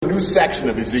section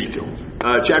of Ezekiel.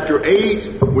 Chapter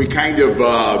 8, we kind of,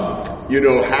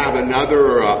 have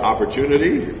another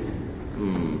opportunity.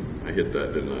 I hit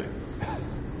that, didn't I?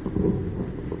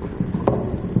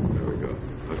 There we go.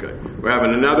 Okay. We're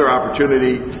having another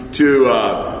opportunity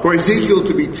for Ezekiel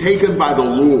to be taken by the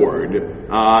Lord,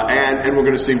 and we're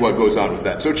going to see what goes on with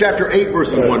that. So chapter 8,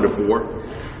 verses 1 to 4.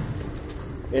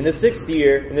 In the 6th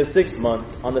year, in the 6th month,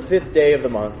 on the 5th day of the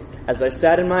month, as I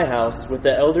sat in my house with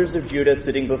the elders of Judah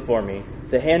sitting before me,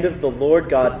 the hand of the Lord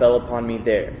God fell upon me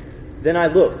there. Then I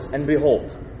looked, and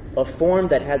behold, a form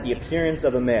that had the appearance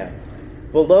of a man.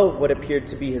 Below what appeared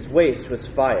to be his waist was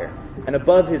fire, and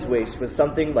above his waist was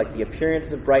something like the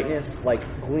appearance of brightness,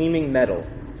 like gleaming metal.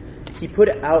 He put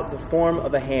out the form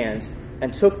of a hand,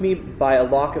 and took me by a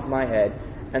lock of my head,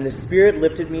 and the Spirit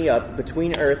lifted me up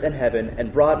between earth and heaven,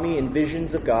 and brought me in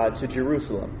visions of God to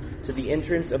Jerusalem, to the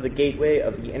entrance of the gateway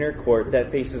of the inner court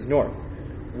that faces north,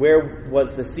 where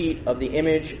was the seat of the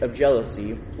image of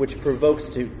jealousy, which provokes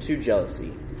to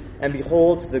jealousy. And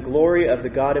behold, the glory of the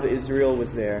God of Israel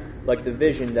was there, like the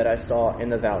vision that I saw in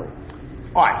the valley.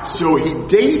 All right, so he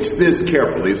dates this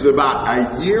carefully. It's about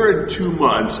a year and 2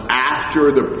 months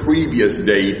after the previous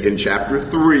date in chapter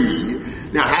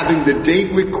 3. Now, having the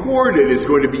date recorded is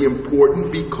going to be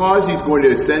important because he's going to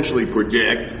essentially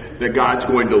predict that God's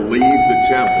going to leave the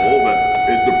temple. That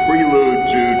is the prelude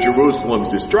to Jerusalem's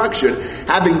destruction.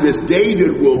 Having this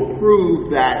dated will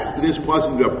prove that this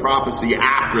wasn't a prophecy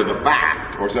after the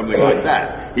fact or something like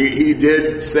that. He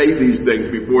did say these things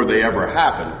before they ever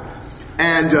happened.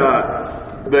 And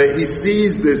he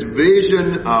sees this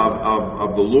vision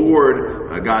of the Lord.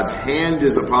 God's hand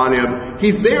is upon him.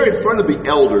 He's there in front of the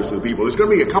elders of the people. There's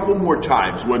going to be a couple more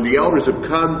times when the elders have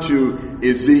come to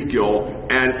Ezekiel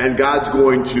and God's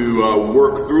going to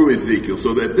work through Ezekiel.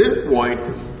 So that at this point,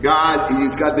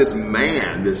 he's got this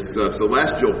man, this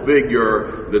celestial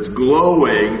figure that's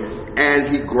glowing,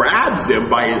 and he grabs him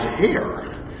by his hair.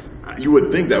 You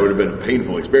would think that would have been a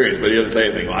painful experience, but he doesn't say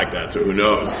anything like that, so who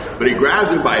knows. But he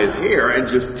grabs him by his hair and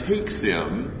just takes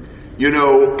him,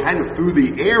 kind of through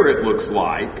the air, it looks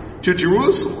like, to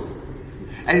Jerusalem.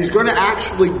 And he's going to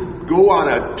actually go on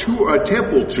a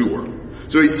temple tour.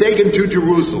 So he's taken to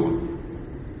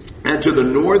Jerusalem and to the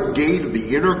north gate of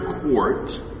the inner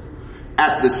court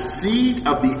at the seat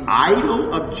of the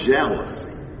idol of jealousy,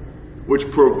 which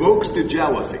provokes to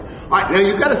jealousy. All right, now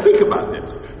you've got to think about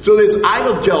this. So this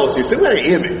idol jealousy, some kind of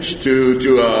image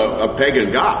to a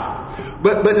pagan god.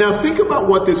 But now think about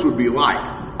what this would be like.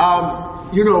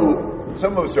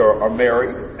 Some of us are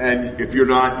married, and if you're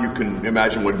not, you can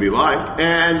imagine what it'd be like.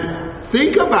 And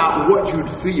think about what you'd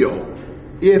feel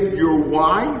if your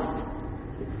wife,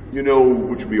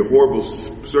 which would be a horrible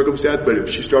circumstance, but if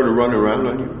she started running around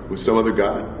on you with some other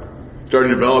guy, started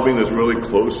developing this really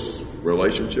close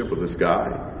relationship with this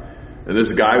guy. And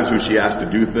this guy was who she asked to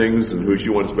do things and who she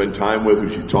wanted to spend time with, who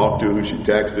she talked to, who she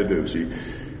texted, who she,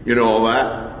 all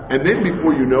that. And then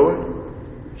before you know it,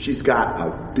 she's got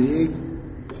a big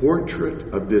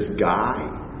portrait of this guy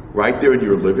right there in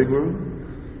your living room.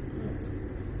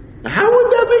 Now, how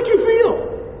would that make you feel?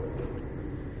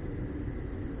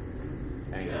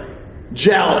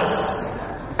 Jealous.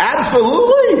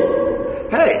 Absolutely.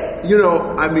 Hey,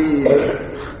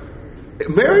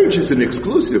 marriage is an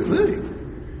exclusive thing.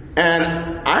 And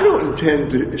I don't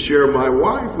intend to share my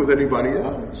wife with anybody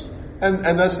else.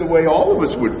 And that's the way all of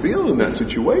us would feel in that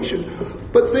situation.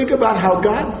 But think about how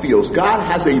God feels. God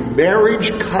has a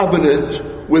marriage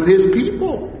covenant with his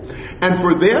people. And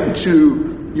for them to,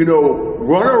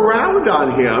 run around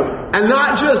on him, and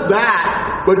not just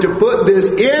that, but to put this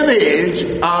image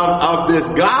of this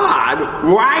God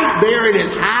right there in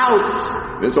his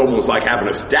house. It's almost like having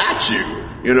a statue.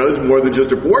 It's more than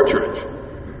just a portrait.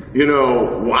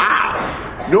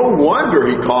 Wow. No wonder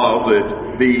he calls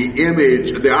it the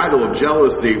image, the idol of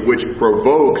jealousy, which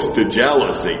provokes to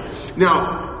jealousy.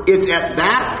 Now, it's at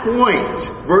that point,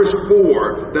 verse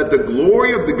 4, that the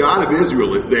glory of the God of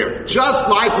Israel is there. Just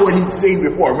like what he'd seen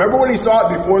before. Remember when he saw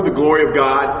it before, the glory of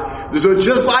God? So it's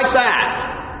just like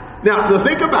that. Now,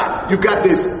 think about it. You've got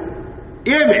this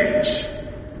image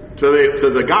to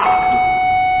the God,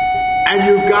 and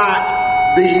you've got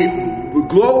the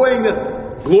glowing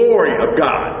glory of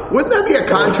God. Wouldn't that be a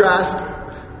contrast?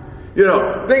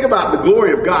 Think about the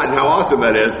glory of God and how awesome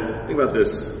that is. Think about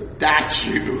this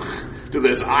statue to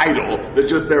this idol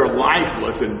that's just there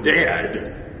lifeless and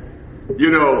dead.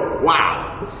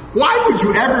 Wow. Why would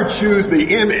you ever choose the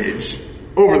image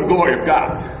over the glory of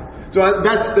God? So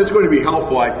that's going to be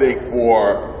helpful, I think,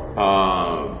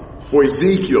 for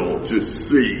Ezekiel to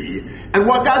see. And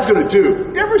what God's going to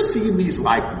do, you ever seen these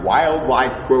like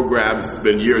wildlife programs? It's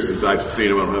been years since I've seen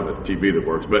them. I don't have a TV that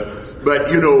works,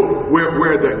 but you know,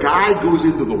 where the guy goes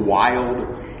into the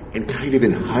wild and kind of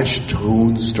in hushed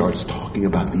tones starts talking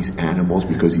about these animals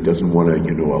because he doesn't want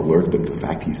to, alert them to the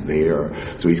fact he's there.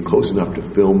 So he's close enough to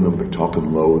film them, but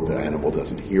talking low, the animal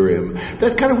doesn't hear him.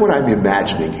 That's kind of what I'm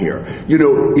imagining here.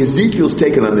 Ezekiel's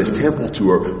taken on this temple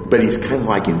tour, but he's kind of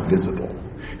like invisible.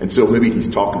 And so maybe he's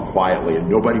talking quietly and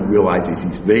nobody realizes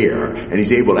he's there, and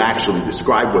he's able to actually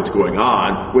describe what's going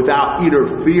on without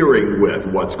interfering with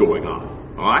what's going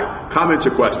on. All right? Comments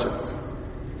or questions?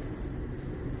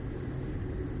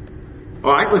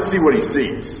 All right, let's see what he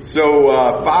sees. So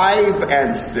 5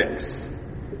 and 6.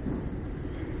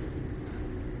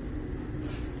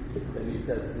 Then he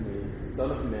said to me,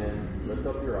 Son of man, lift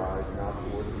up your eyes now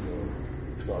toward the north.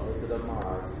 So I lifted up my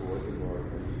eyes toward the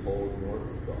north, and behold, north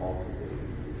the altar stage.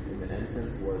 In the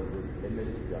entrance was this image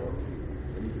of jealousy.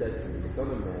 And he said to me, Son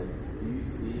of man, do you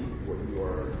see what you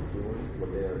are doing,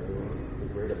 what they are doing, the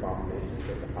great abominations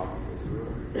of the house of Israel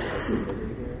are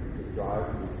committing here, to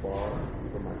drive you far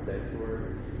from my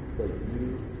sanctuary, but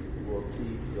you will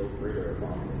see still greater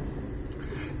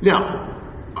abominations. Now,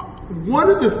 one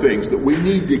of the things that we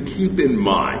need to keep in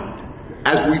mind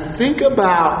as we think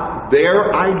about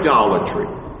their idolatry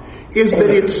is that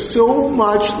it's so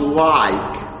much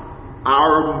like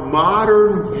our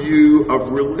modern view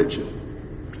of religion.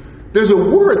 There's a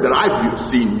word that I've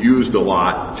seen used a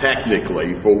lot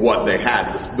technically for what they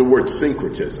had, the word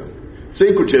syncretism.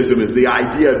 Syncretism is the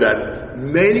idea that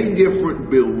many different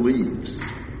beliefs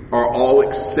are all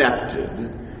accepted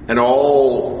and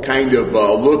all kind of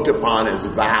looked upon as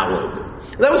valid.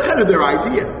 And that was kind of their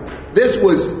idea. This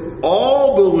was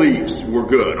all beliefs were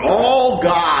good. All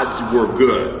gods were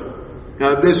good.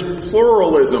 This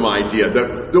pluralism idea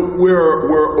that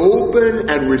we're open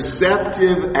and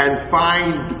receptive and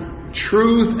find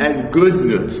truth and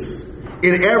goodness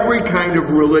in every kind of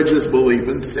religious belief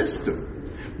and system.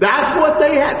 That's what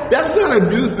they had. That's not a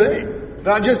new thing. It's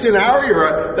not just in our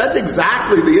era. That's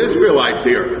exactly the Israelites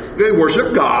here. They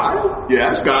worship God.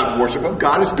 Yes, worship of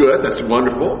God is good. That's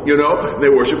wonderful. They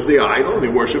worship the idol. They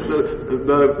worship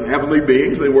the heavenly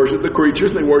beings. They worship the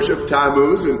creatures. They worship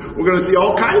Tammuz. And we're going to see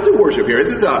all kinds of worship here.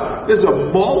 This is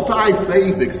a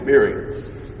multi-faith experience.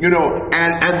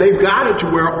 And they've got it to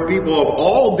where people of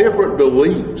all different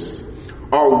beliefs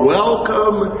are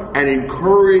welcome and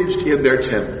encouraged in their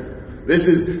temple. This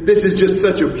is just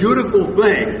such a beautiful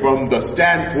thing from the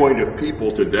standpoint of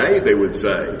people today, they would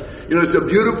say. It's a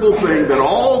beautiful thing that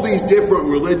all these different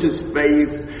religious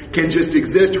faiths can just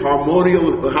exist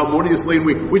harmoniously,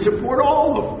 and we support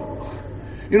all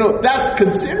of them. That's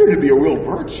considered to be a real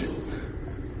virtue.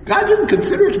 God didn't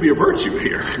consider it to be a virtue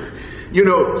here.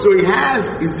 So he has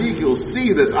Ezekiel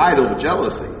see this idol of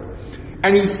jealousy.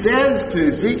 And he says to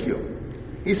Ezekiel,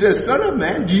 he says, Son of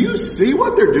man, do you see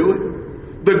what they're doing?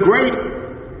 The great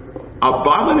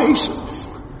abominations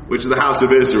which the house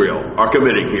of Israel are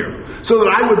committing here, so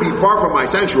that I would be far from my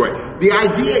sanctuary. The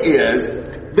idea is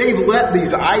they've let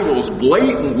these idols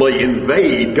blatantly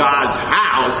invade God's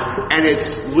house, and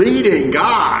it's leading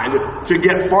God to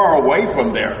get far away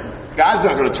from there. God's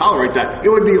not going to tolerate that. It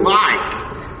would be like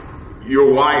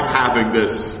your wife having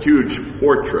this huge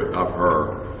portrait of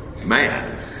her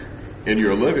man in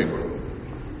your living room.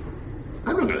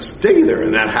 I'm not going to stay there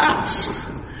in that house.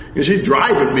 She's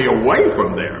driving me away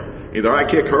from there. Either I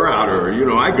kick her out or,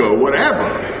 I go,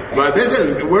 whatever. But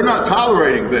we're not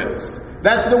tolerating this.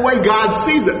 That's the way God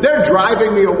sees it. They're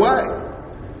driving me away.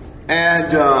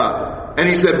 And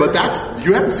he said, but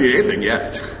you haven't seen anything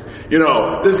yet.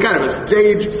 This is kind of a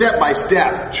stage,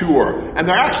 step-by-step tour. And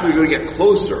they're actually going to get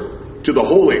closer to the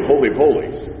holy of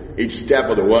holies each step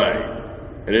of the way.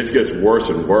 And it gets worse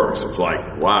and worse. It's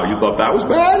like, wow, you thought that was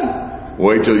bad?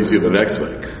 Wait till you see the next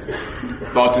thing.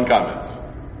 Thoughts and comments?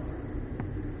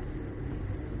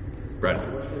 Brett.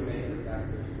 What should we make of that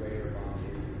there's greater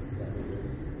abominations, that there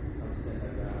was some sin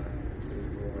like that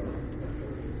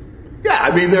atrocious?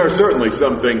 Yeah, there are certainly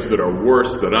some things that are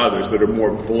worse than others, that are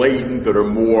more blatant, that are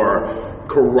more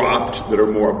corrupt, that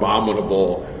are more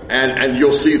abominable, and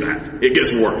you'll see that. It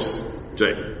gets worse.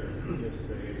 Jake. Just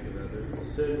to answer that,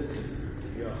 sin is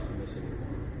just missing the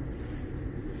mark.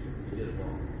 You did it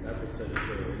wrong. That's what sin is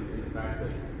saying. In the fact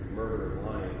that murder and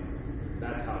lying,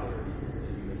 that's how they're equal, is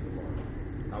you miss the mark.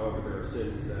 However, there are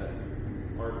sins that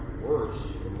aren't worse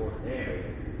or more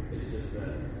damning. It's just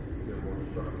that they're more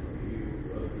destructive to you,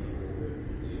 to other people. There's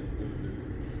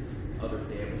other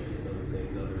damages, other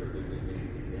things,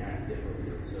 they act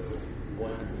differently. So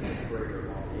one can be a greater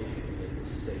abomination than the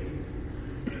same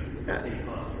Same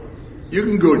consequences. You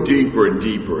can go deeper and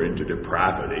deeper into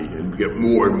depravity and get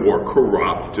more and more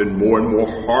corrupt and more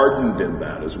hardened in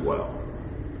that as well.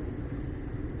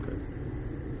 Okay.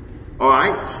 All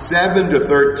right, 7 to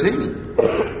 13.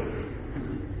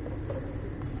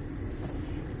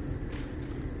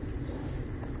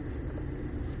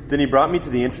 Then he brought me to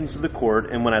the entrance of the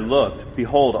court, and when I looked,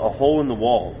 behold, a hole in the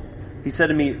wall. He said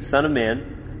to me, Son of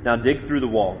man, now dig through the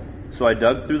wall. So I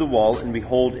dug through the wall, and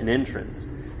behold, an entrance.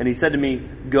 And he said to me,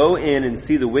 Go in and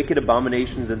see the wicked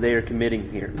abominations that they are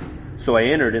committing here. So I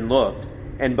entered and looked,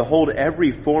 and behold,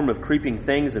 every form of creeping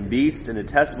things and beasts and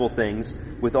detestable things,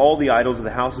 with all the idols of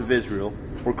the house of Israel,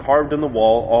 were carved on the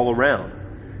wall all around.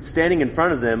 Standing in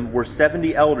front of them were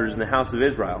 70 elders in the house of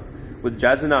Israel, with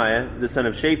Jazaniah, the son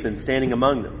of Shaphan, standing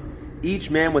among them, each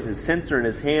man with his censer in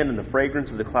his hand and the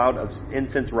fragrance of the cloud of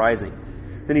incense rising.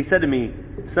 Then he said to me,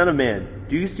 Son of man,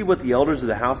 do you see what the elders of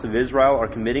the house of Israel are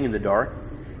committing in the dark,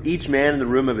 each man in the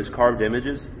room of his carved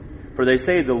images? For they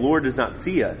say, The Lord does not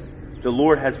see us. The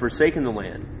Lord has forsaken the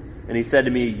land. And he said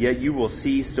to me, Yet you will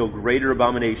see still greater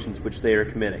abominations which they are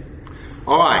committing.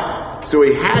 All right, so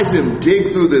he has him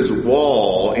dig through this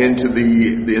wall into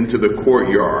the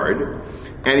courtyard,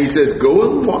 and he says, Go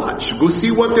and watch. Go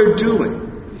see what they're doing.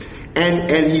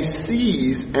 And he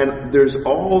sees, and there's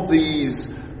all these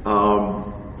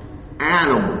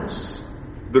animals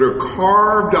that are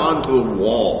carved onto the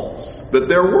walls that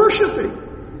they're worshiping.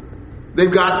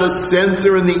 They've got the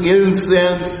censer and the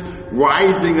incense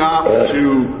rising up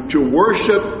to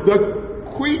worship the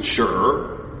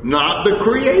creature, not the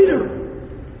creator.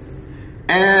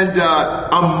 And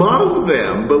among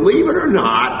them, believe it or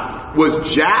not, was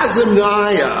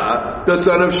Jazaniah, the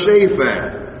son of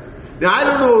Shaphan. Now, I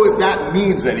don't know if that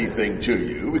means anything to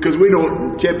you, because we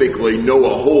don't typically know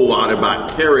a whole lot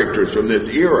about characters from this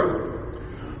era.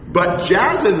 But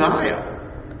Jazaniah,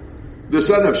 the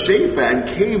son of Shaphan,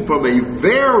 came from a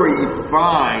very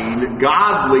fine,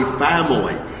 godly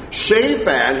family.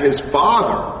 Shaphan, his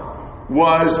father,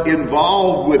 was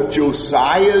involved with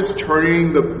Josiah's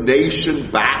turning the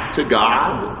nation back to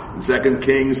God in 2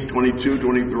 Kings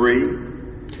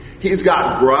 22-23. He's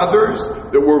got brothers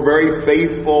that were very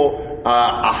faithful.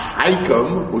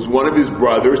 Ahikam was one of his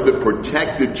brothers that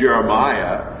protected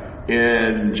Jeremiah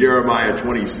in Jeremiah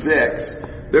 26.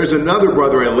 There's another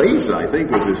brother, Elasa, I think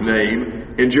was his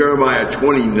name, in Jeremiah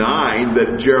 29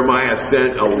 that Jeremiah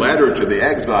sent a letter to the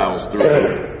exiles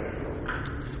through.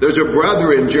 There's a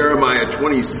brother in Jeremiah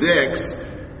 26,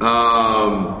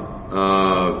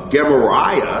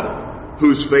 Gemariah,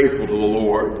 who's faithful to the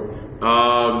Lord.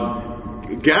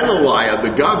 Gedaliah,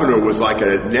 the governor, was like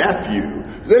a nephew.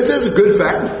 This is a good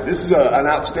family. This is an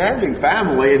outstanding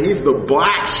family, and he's the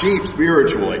black sheep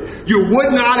spiritually. You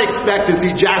would not expect to see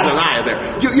Jazaniah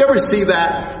there. You ever see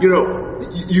that? You know,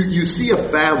 you see a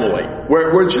family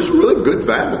where it's just a really good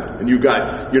family. And you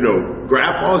got,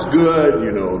 grandpa's good,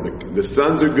 the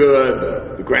sons are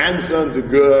good, the grandsons are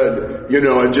good,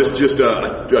 and just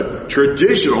a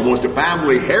tradition, almost a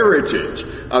family heritage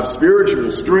of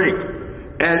spiritual strength.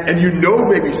 And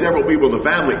maybe several people in the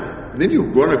family. And then you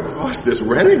run across this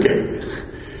renegade.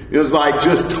 It's like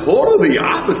just totally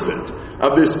opposite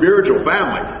of this spiritual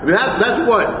family. I mean, that's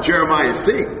what Jeremiah is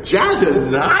seeing.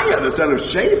 Jazaniah, the son of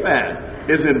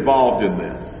Shaphan, is involved in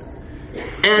this.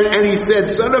 And he said,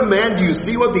 Son of man, do you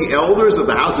see what the elders of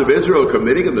the house of Israel are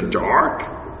committing in the dark?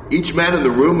 Each man in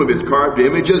the room of his carved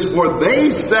images. For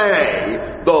they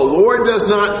say, the Lord does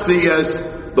not see us.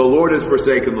 The Lord has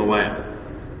forsaken the land.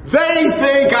 They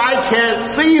think I can't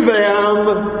see them.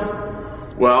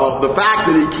 Well, the fact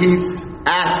that he keeps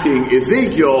asking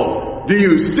Ezekiel, do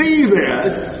you see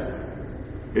this?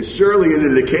 Is surely an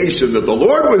indication that the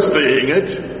Lord was seeing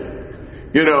it.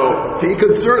 He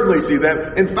could certainly see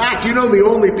them. In fact, the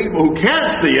only people who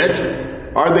can't see it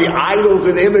are the idols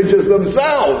and images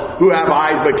themselves, who have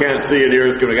eyes but can't see and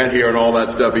ears but can't hear, and all that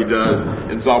stuff he does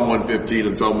in Psalm 115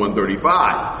 and Psalm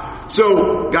 135.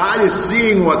 So God is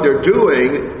seeing what they're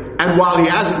doing, and while he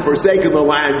hasn't forsaken the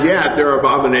land yet, their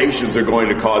abominations are going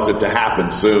to cause it to happen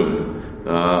soon.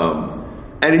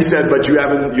 And he said, but you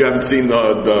haven't seen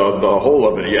the whole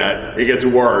of it yet. It gets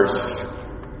worse.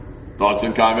 Thoughts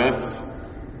and comments?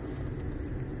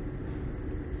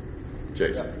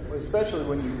 Jason. Yeah, especially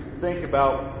when you think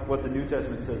about what the New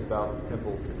Testament says about the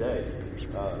temple today,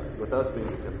 with us being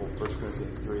the temple, 1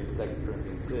 Corinthians 3 and 2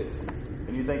 Corinthians 6.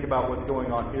 And you think about what's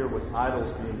going on here with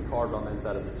idols being carved on the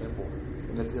inside of the temple.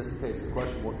 In this case, the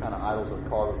question, what kind of idols are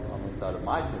carved on the inside of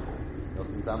my temple?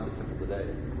 Since I'm the temple today.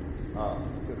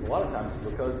 Because a lot of times,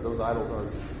 because those idols are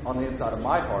on the inside of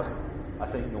my heart, I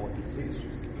think no one can see them.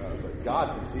 But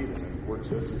God can see them, and we're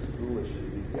just as foolish as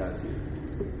these guys here.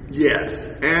 Yes.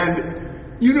 And,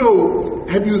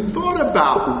 have you thought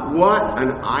about what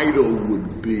an idol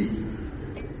would be?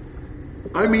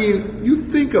 I mean, you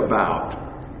think about,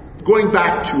 going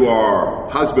back to our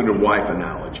husband and wife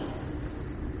analogy,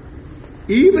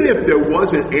 even if there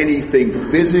wasn't anything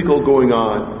physical going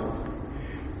on,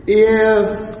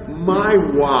 if my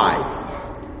wife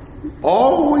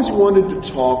always wanted to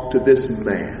talk to this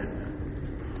man,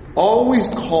 always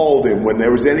called him when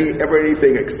there was ever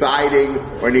anything exciting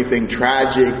or anything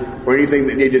tragic or anything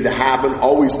that needed to happen,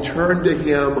 always turned to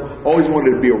him, always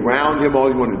wanted to be around him,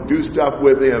 always wanted to do stuff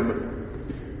with him.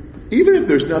 Even if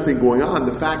there's nothing going on,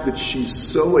 the fact that she's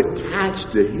so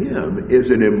attached to him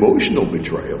is an emotional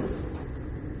betrayal.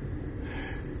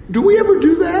 Do we ever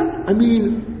do that? I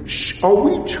mean, are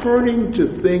we turning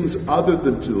to things other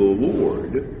than to the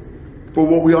Lord for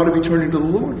what we ought to be turning to the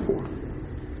Lord for?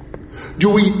 Do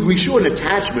we show an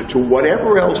attachment to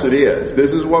whatever else it is?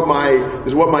 This is what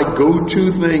my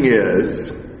go-to thing is.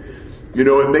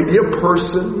 It may be a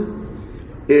person.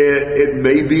 It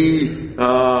may be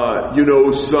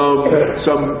some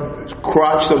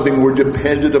crutch, something we're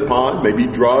dependent upon, maybe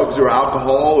drugs or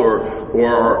alcohol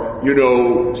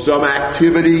or some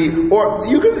activity, or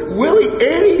you can really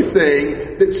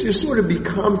anything that just sort of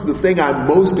becomes the thing I'm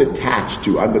most attached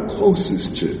to, I'm the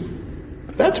closest to.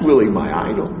 That's really my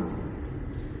idol.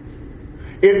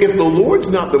 If the Lord's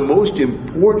not the most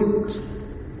important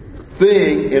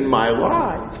thing in my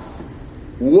life,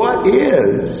 what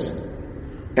is?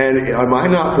 And am I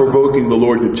not provoking the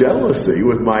Lord to jealousy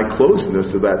with my closeness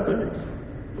to that thing?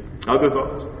 Other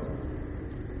thoughts?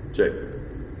 Jake?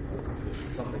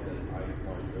 Something that I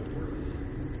find noteworthy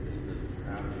is the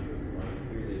depravity of mind.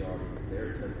 Here they are in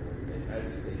their temple, and as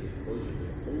they get closer to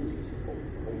the holiest of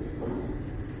holies,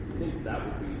 you think that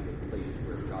would be the place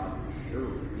where God would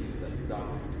surely be, that God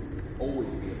would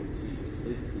always be able to see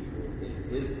his people in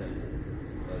his temple,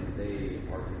 and they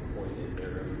are to the point in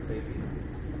their own thinking.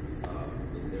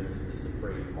 There's this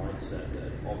depraved mindset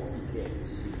that he can't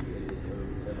see in his own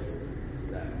temple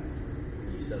that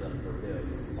he set up for him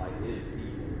by his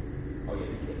people. Oh yeah,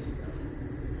 he can't see that.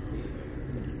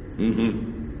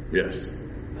 Mm-hmm. Yes.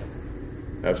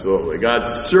 Absolutely. God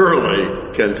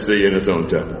surely can see in his own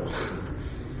temple.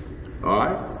 All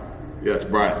right? Yes,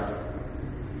 Brian.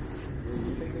 Do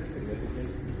you think there's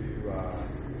significance to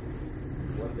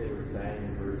what they were saying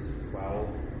in verse 12?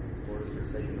 The Lord has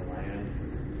forsaken the land.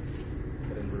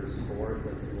 But in verse 4 it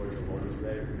says the glory of the Lord is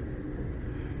there.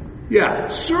 Yeah,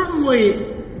 certainly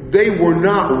they were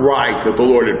not right that the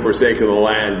Lord had forsaken the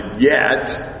land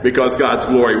yet, because God's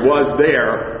glory was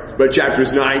there. But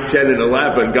chapters 9, 10, and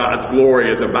 11, God's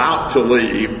glory is about to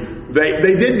leave. They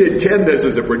didn't intend this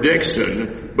as a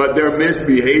prediction, but their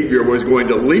misbehavior was going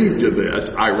to lead to this,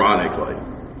 ironically.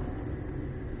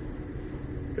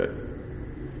 Good.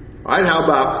 All right, how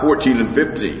about 14 and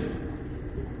 15?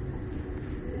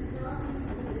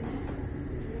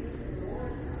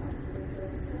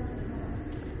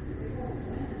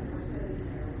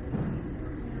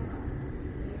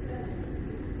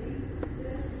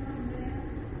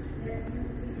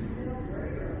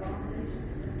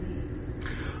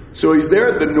 So he's there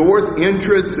at the north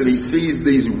entrance and he sees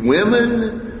these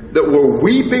women that were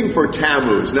weeping for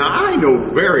Tammuz. Now I know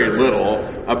very little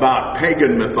about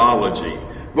pagan mythology,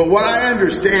 but what I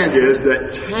understand is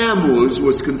that Tammuz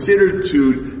was considered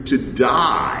to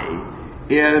die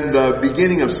in the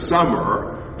beginning of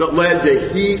summer that led to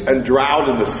heat and drought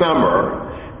in the summer.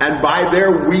 And by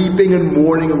their weeping and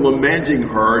mourning and lamenting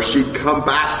her, she'd come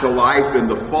back to life in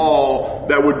the fall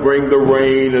that would bring the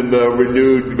rain and the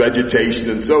renewed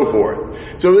vegetation and so forth.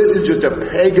 So this is just a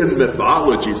pagan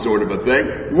mythology sort of a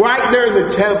thing. Right there in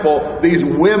the temple, these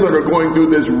women are going through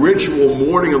this ritual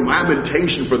mourning and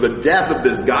lamentation for the death of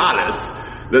this goddess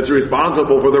that's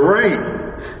responsible for the rain.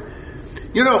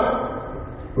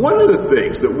 One of the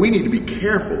things that we need to be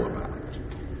careful about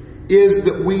is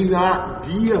that we not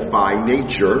deify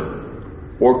nature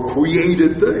or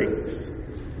created things.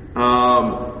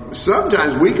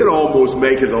 Sometimes we can almost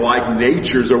make it like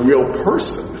nature's a real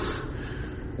person,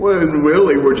 when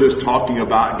really we're just talking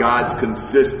about God's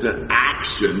consistent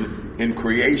action in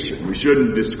creation. We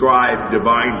shouldn't describe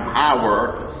divine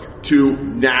power to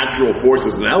natural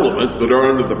forces and elements that are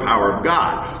under the power of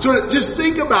God. So just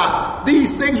think about these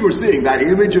things we're seeing, that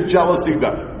image of jealousy,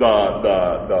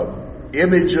 the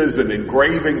images and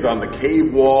engravings on the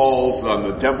cave walls, on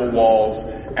the temple walls,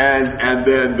 and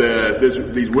then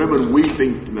these women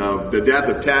weeping the death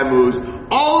of Tammuz.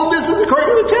 All of this is occurring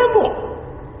in the temple.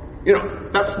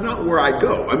 That's not where I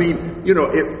go. I mean,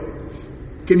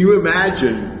 can you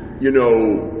imagine,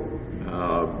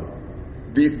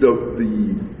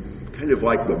 the kind of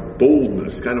like the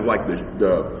boldness, kind of like the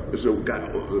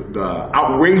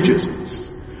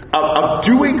outrageousness of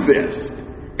doing this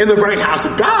in the very house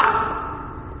of God.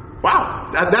 Wow,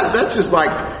 that's just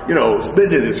like,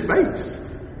 spitting in his face.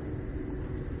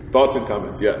 Thoughts and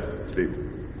comments? Yeah, Steve.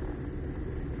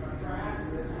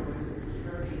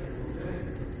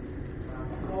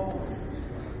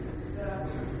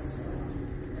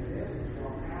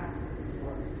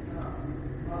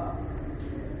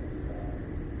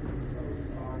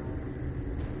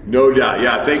 No doubt,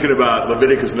 yeah. Thinking about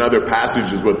Leviticus and other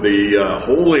passages with the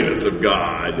holiness of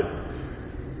God.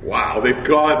 Wow, they've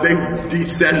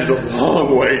descended a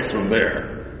long ways from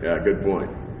there. Yeah, good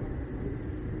point.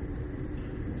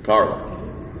 Carl.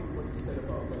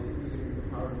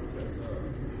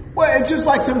 Well, it's just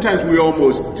like sometimes we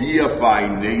almost deify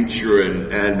nature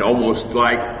and almost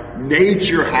like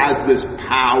nature has this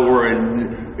power,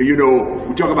 and we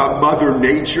talk about Mother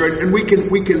Nature, and we can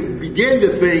begin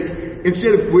to think,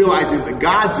 instead of realizing that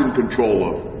God's in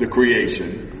control of the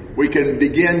creation, we can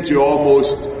begin to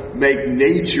almost make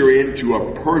nature into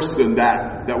a person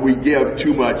that we give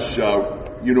too much,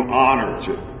 honor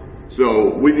to.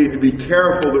 So we need to be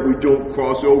careful that we don't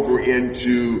cross over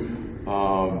into,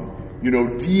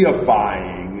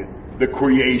 deifying the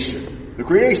creation. The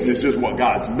creation is just what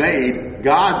God's made.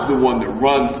 God's the one that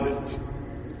runs it.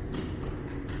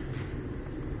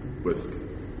 Listen.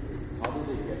 How did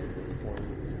they get to this point?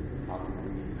 How can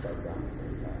we start down the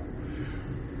same path?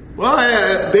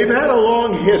 Well, they've had a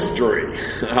long history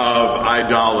of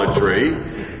idolatry.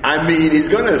 I mean, he's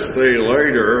going to say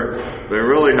later, they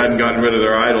really hadn't gotten rid of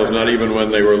their idols, not even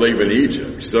when they were leaving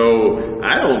Egypt. So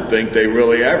I don't think they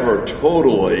really ever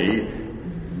totally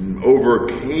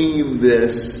overcame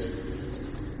this,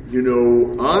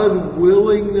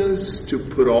 unwillingness to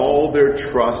put all their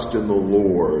trust in the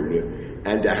Lord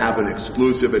and to have an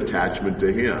exclusive attachment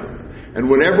to Him. And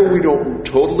whenever we don't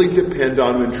totally depend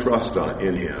on and trust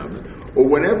in Him, or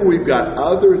whenever we've got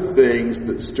other things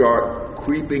that start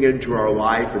creeping into our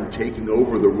life and taking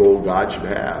over the role God should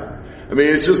have. I mean,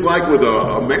 it's just like with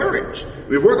a marriage.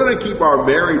 If we're going to keep our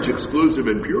marriage exclusive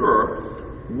and pure,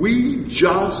 we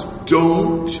just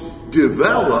don't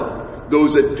develop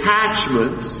those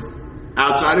attachments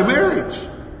outside of marriage.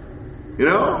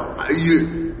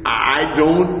 I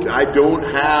don't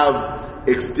have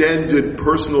extended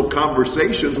personal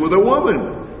conversations with a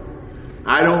woman.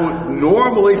 I don't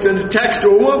normally send a text to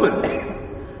a woman.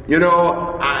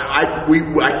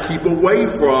 I keep away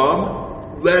from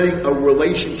letting a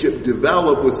relationship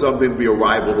develop with something to be a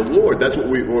rival to the Lord. That's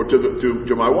what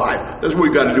to my wife. That's what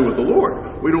we've got to do with the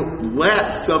Lord. We don't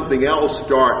let something else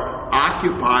start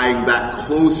occupying that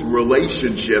close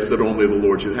relationship that only the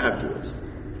Lord should have to us.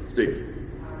 Steve.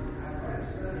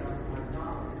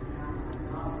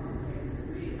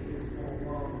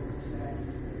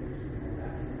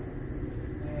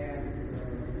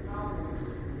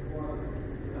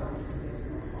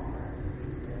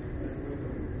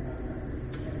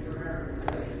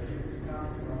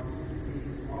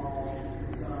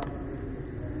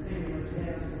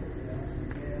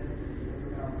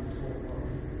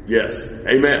 Yes.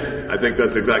 Amen. I think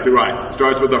that's exactly right. It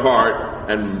starts with the heart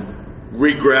and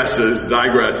digresses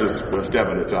a step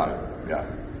at a time. Yeah.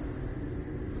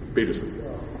 Peterson.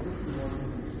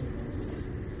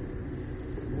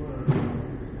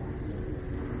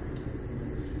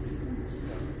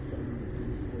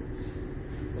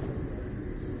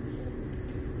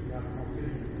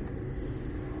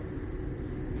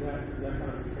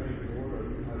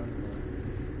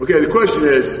 Okay, the question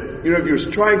is, if you're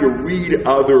trying to read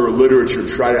other literature,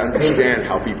 try to understand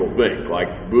how people think,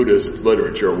 like Buddhist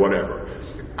literature or whatever.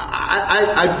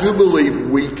 I do believe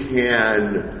we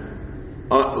can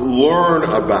learn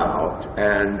about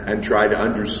and try to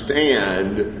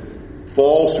understand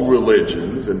false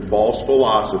religions and false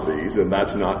philosophies, and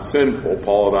that's not sinful.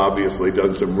 Paul had obviously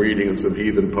done some reading of some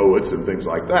heathen poets and things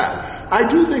like that. I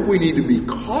do think we need to be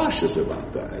cautious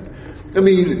about that. I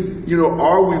mean,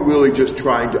 are we really just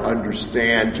trying to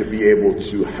understand to be able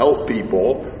to help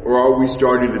people, or are we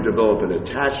starting to develop an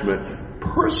attachment?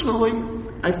 Personally,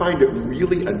 I find it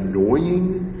really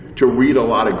annoying to read a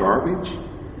lot of garbage.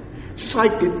 It's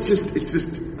just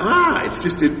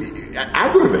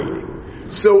aggravating.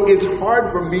 So it's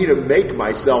hard for me to make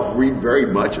myself read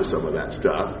very much of some of that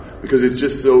stuff because it's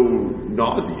just so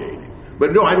nauseating.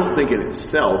 But no, I don't think in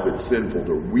itself it's sinful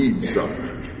to read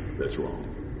something that's wrong.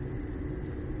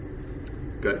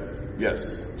 Good.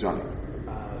 Yes, Johnny.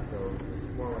 So this is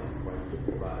more like a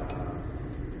question, but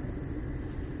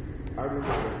I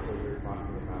remember when you were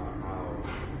talking about how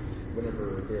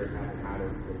whenever they're having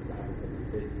idols, it's like something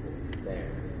physical there.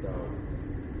 So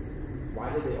why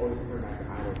did they always turn back to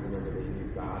idols? Remember, they knew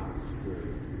God was true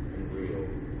and real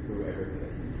through everything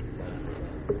that He's done for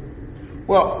them.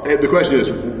 Well, the question is,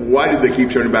 why did they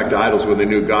keep turning back to idols when they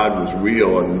knew God was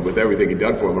real and with everything He'd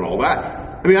done for them and all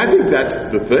that? I mean, I think that's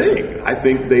the thing. I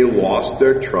think they lost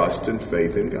their trust and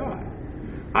faith in God.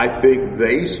 I think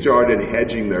they started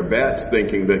hedging their bets,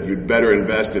 thinking that you'd better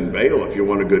invest in Baal if you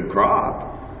want a good crop,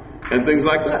 and things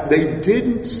like that. They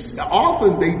did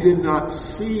not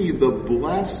see the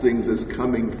blessings as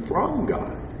coming from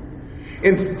God.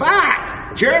 In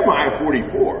fact, Jeremiah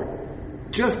 44,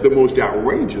 just the most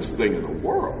outrageous thing in the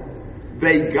world.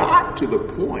 They got to the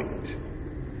point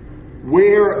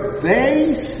where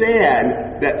they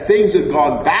said that things had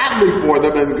gone badly for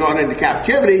them and gone into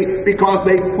captivity because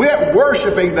they quit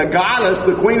worshiping the goddess,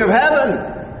 the Queen of Heaven.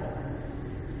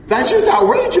 That's just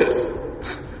outrageous.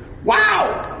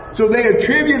 Wow. So they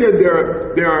attributed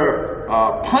their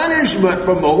punishment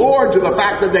from the Lord to the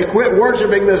fact that they quit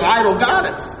worshiping this idol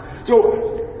goddess.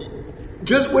 So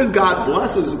just when God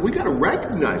blesses, we got to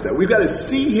recognize that. We've got to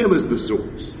see Him as the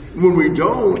source. When we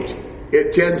don't,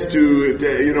 it tends to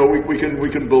we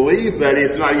can believe that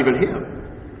it's not even Him.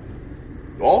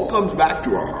 It all comes back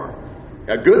to our heart.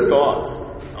 Yeah, good thoughts.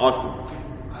 Austin.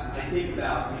 I think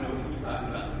about, when you talk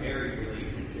about the marriage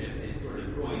relationship and sort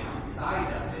of going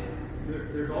outside of it,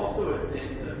 there's also a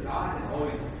sense of God has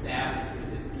always established with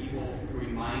His people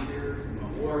reminders,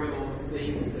 memorials,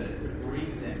 things to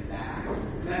bring them back.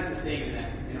 And that's the same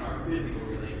in our physical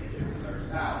relationship with our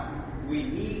spouse. We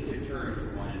need to turn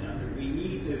to one another. We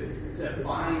need to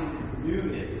find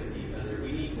newness with each other.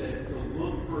 We need to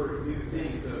look for new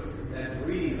things. So that's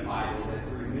reading the Bible, that's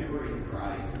remembering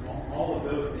Christ. All of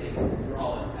those things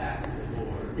draw us back to the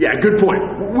Lord. Yeah, good point.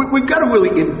 We've got to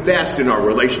really invest in our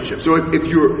relationship. So if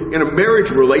you're in a marriage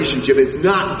relationship, it's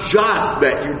not just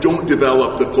that you don't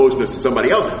develop the closeness to somebody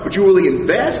else, but you really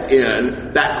invest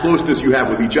in that closeness you have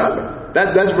with each other.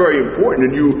 That's very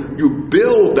important. And you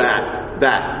build that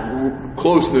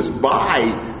closeness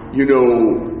by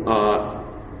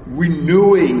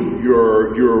renewing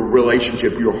your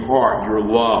relationship, your heart, your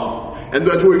love. And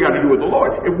that's what we got to do with the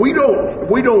Lord. If we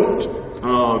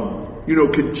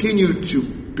don't continue to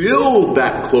build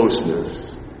that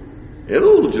closeness,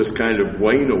 it'll just kind of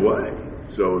wane away.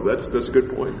 So that's a good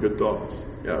point. Good thoughts.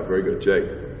 Yeah, very good. Jake.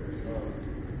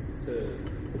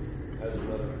 As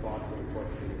another thought to the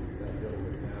question that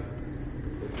gentleman had,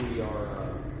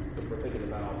 if we're thinking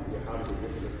about how do we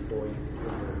get to this point in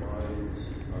our minds,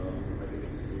 I think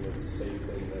it's the same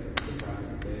thing that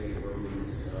happened today.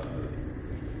 Romans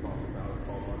Paul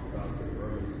talks about the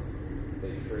Romans,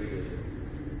 they traded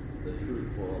the truth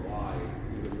for a lie,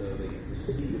 even though they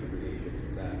see the creation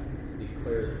that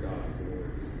declares God's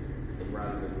glory. And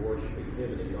rather than worshiping Him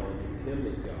and acknowledging Him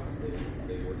as God,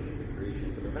 they worship the creation.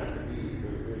 So there has to be,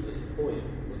 there's this point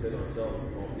within ourselves,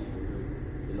 all people who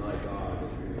deny God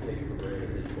and who take for granted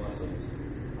His blessings,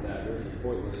 that there's this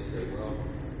point where they say, well,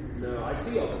 no, I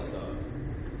see all this stuff,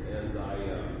 and I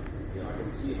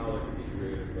can see how it can be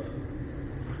created, but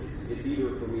it's either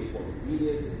for me, it's more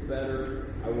convenient, it's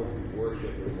better, I want to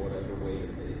worship in whatever way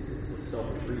it's a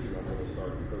selfish reason. I'm going to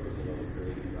start focusing on the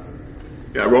creation God.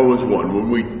 Yeah, Romans 1. When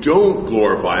we don't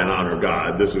glorify and honor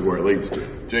God, this is where it leads to.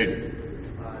 Jaden.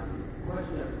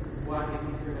 Question of why did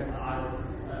he turn back to idols?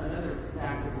 Another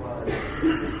factor was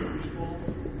the people,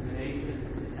 the nations,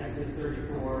 in Exodus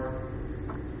 34,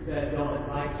 that don't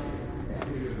invite you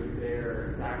to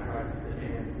their sacrifices,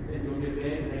 and you'll give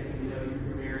in, and next thing you know,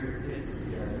 you're marrying your kids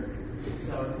together.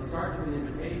 So it starts with an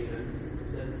invitation,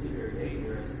 which doesn't seem very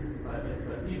dangerous, but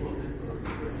people didn't look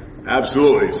at it.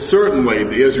 Absolutely. Certainly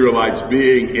the Israelites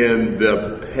being in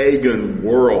the pagan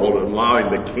world and allowing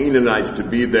the Canaanites to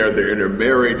be there, their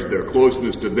intermarriage, their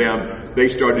closeness to them, they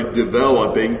started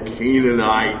developing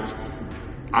Canaanite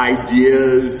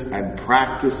ideas and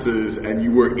practices, and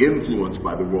you were influenced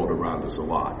by the world around us a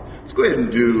lot. Let's go ahead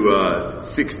and do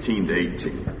 16 to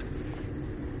 18.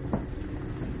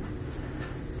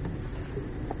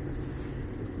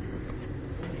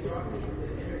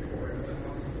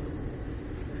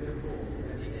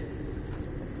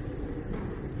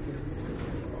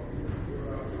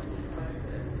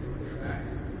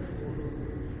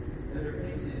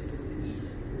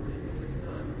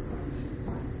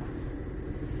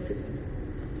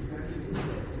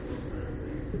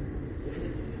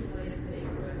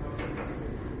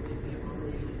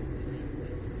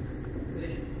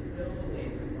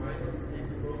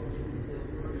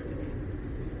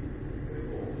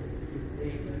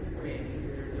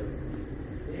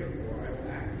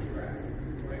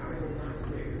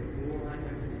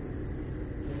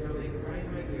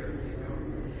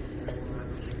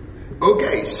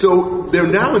 so they're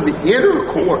now in the inner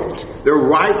court. They're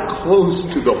right close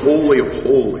to the Holy of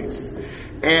Holies.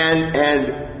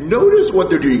 And notice what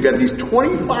they're doing. You got these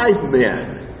 25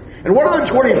 men. And what are the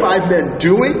 25 men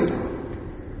doing?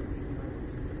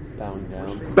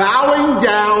 Bowing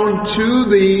down to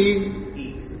the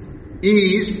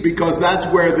east, because that's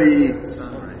where the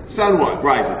sun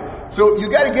rises. So you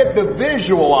got to get the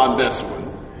visual on this one.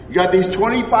 You got these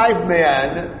 25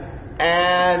 men,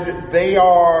 and they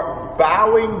are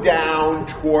bowing down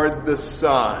toward the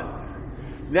sun.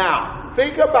 Now,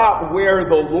 think about where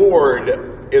the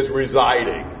Lord is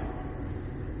residing.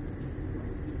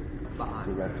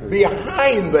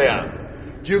 Behind them.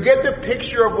 Do you get the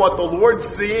picture of what the Lord's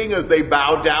seeing as they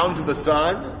bow down to the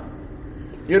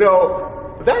sun? You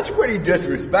know, that's pretty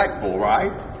disrespectful,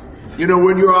 right? You know,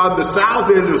 when you're on the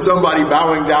south end of somebody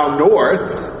bowing down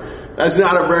north, that's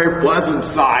not a very pleasant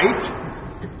sight.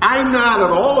 I'm not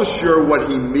at all sure what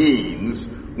he means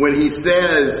when he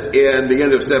says in the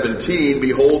end of 17,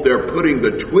 behold, they're putting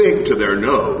the twig to their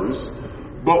nose.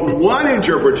 But one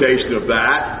interpretation of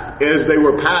that is they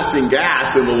were passing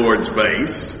gas in the Lord's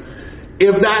face.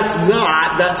 If that's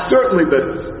not, that's certainly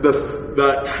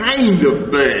the kind of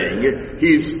thing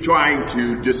he's trying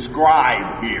to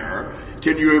describe here.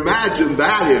 Can you imagine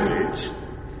that image?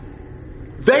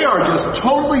 They are just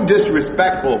totally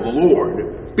disrespectful of the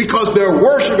Lord because they're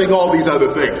worshiping all these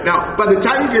other things. Now, by the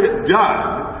time you get it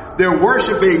done, they're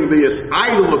worshiping this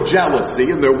idol of jealousy,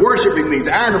 and they're worshiping these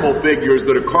animal figures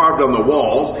that are carved on the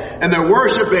walls, and they're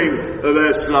worshiping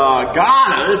this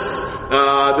goddess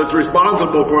that's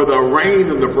responsible for the rain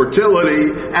and the fertility,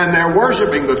 and they're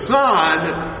worshiping the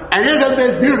sun. And isn't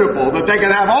this beautiful that they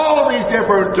can have all of these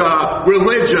different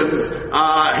religions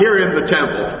here in the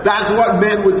temple? That's what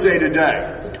men would say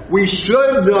today. We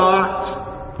should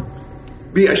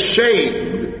not be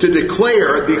ashamed to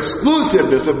declare the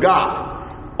exclusiveness of God.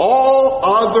 All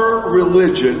other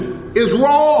religion is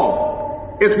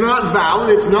wrong. It's not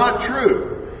valid. It's not true.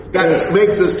 That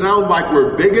makes us sound like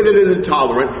we're bigoted and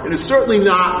intolerant, and it's certainly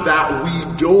not that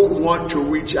we don't want to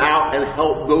reach out and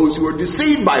help those who are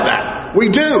deceived by that. We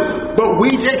do, but we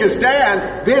take a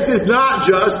stand. This is not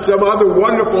just some other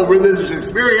wonderful religious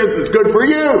experience that's good for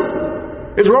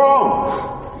you. It's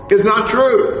wrong. It's not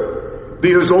true.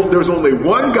 There's only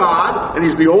one God, and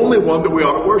He's the only one that we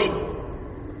ought to worship.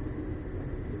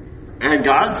 And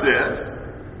God says,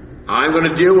 I'm going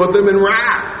to deal with them in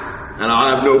wrath, and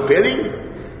I'll have no pity.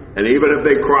 And even if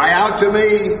they cry out to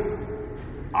me,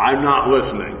 I'm not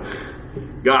listening.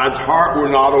 God's heart will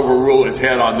not overrule His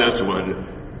head on this one.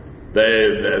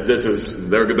 They're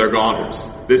goners.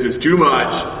 This is too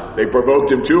much. They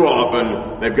provoked Him too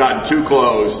often. They've gotten too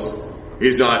close.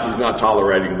 He's not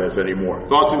tolerating this anymore.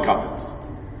 Thoughts and comments?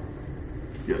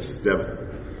 Yes, Devin.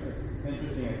 It's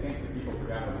interesting. I think the people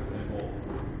forgot what the temple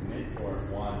meant for.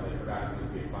 One, they forgot to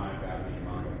just be a sign of God being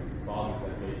among them. Solomon's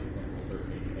dedication of Temple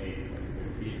 13:8.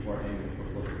 For him, we're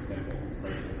supposed to look at the temple,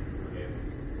 pray for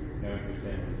forgiveness. Knowing their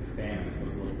sin, the family is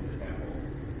supposed to look at the temple.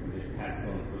 When they pass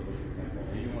the supposed to look at the temple.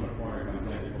 And even when a foreigner comes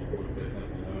in, they're supposed to look at the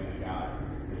temple, knowing that God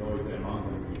has always been among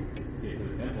them. Get to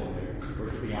the temple, and they're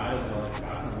worshiping idols, and they're like,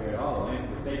 God's not here at all. The land's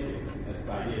forsaken. That's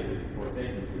the idea that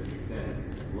forsaken is that you sin,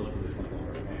 look to the temple and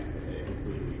repent. But they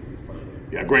completely misplaced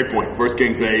it. Yeah, great point. 1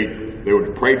 Kings 8, they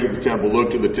would pray to the temple,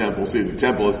 look to the temple, see the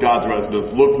temple is God's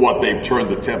residence. Look what they've turned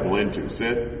the temple into.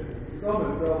 Sid?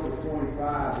 Some have felt that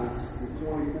 25 is the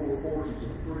 24 portions of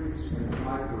priests and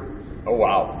high priests. Oh,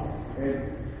 wow.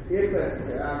 And if that's the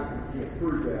case, I can't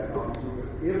prove that, obviously, but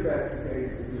if that's the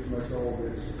case, it just makes all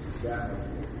this that much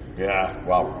more. Yeah,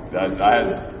 well, I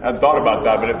hadn't thought about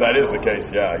that, but if that is the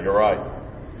case, yeah, you're right.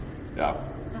 Yeah.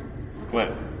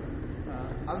 Clint?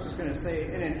 I was just going to say,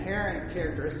 an inherent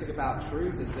characteristic about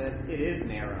truth is that it is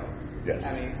narrow. Yes.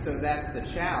 I mean, so that's the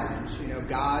challenge. You know,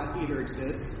 God either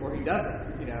exists or He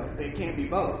doesn't. You know, it can't be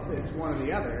both. It's one or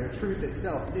the other. Truth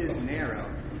itself is narrow.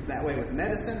 It's that way with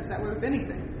medicine. It's that way with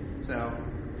anything. So,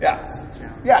 yeah. It's a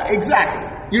challenge. Yeah, exactly.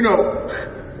 You know,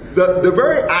 the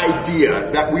very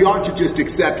idea that we ought to just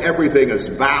accept everything as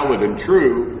valid and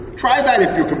true, try that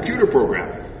if you're computer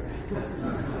programming.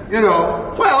 You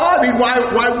know, well, I mean,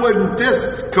 why wouldn't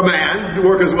this command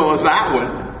work as well as that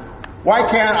one? Why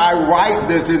can't I write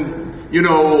this in,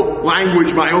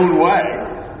 language my own way?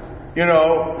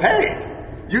 Hey,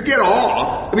 you get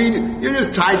off. I mean, you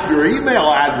just type your email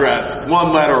address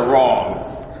one letter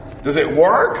wrong. Does it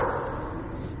work?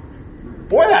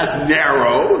 Boy, that's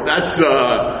narrow. That's,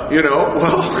 that's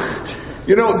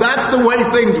the way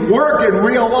things work in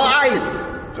real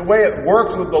life. It's the way it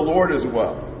works with the Lord as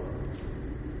well.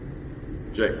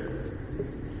 Jake.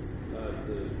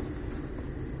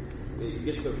 It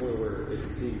gets to a point where it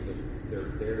seems that they're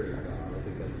daring God. I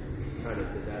think that's kind of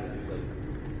his attitude. Like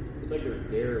it's like they're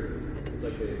daring. It's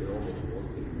like they're almost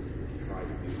wanting to try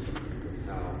to do something with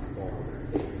how far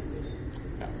they're taking this.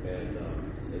 And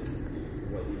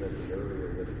what he mentioned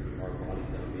earlier, that our bodies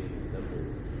now being the temple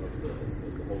of the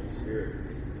Holy Spirit.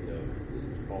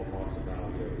 Paul talks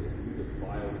about, if you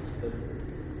defile the temple,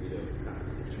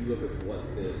 if you look at what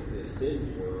the sins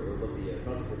were, or what the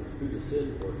consequences to the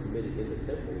sins were committed in the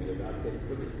temple, God took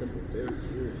the temple very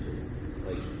seriously.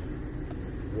 Like,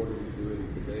 what are we doing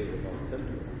today with our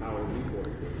temple? How are we going to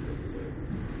do it? It's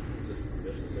just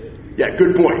the same. Yeah,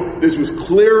 good point. This was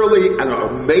clearly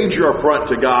a major affront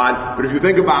to God, but if you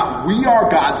think about, we are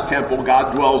God's temple,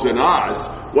 God dwells in us,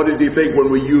 what does he think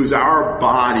when we use our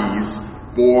bodies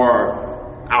for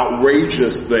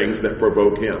outrageous things that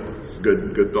provoke him? It's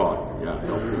good thought. Yeah.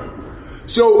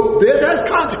 So this has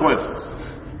consequences.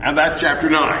 And that's chapter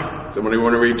 9. Somebody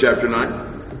want to read chapter 9?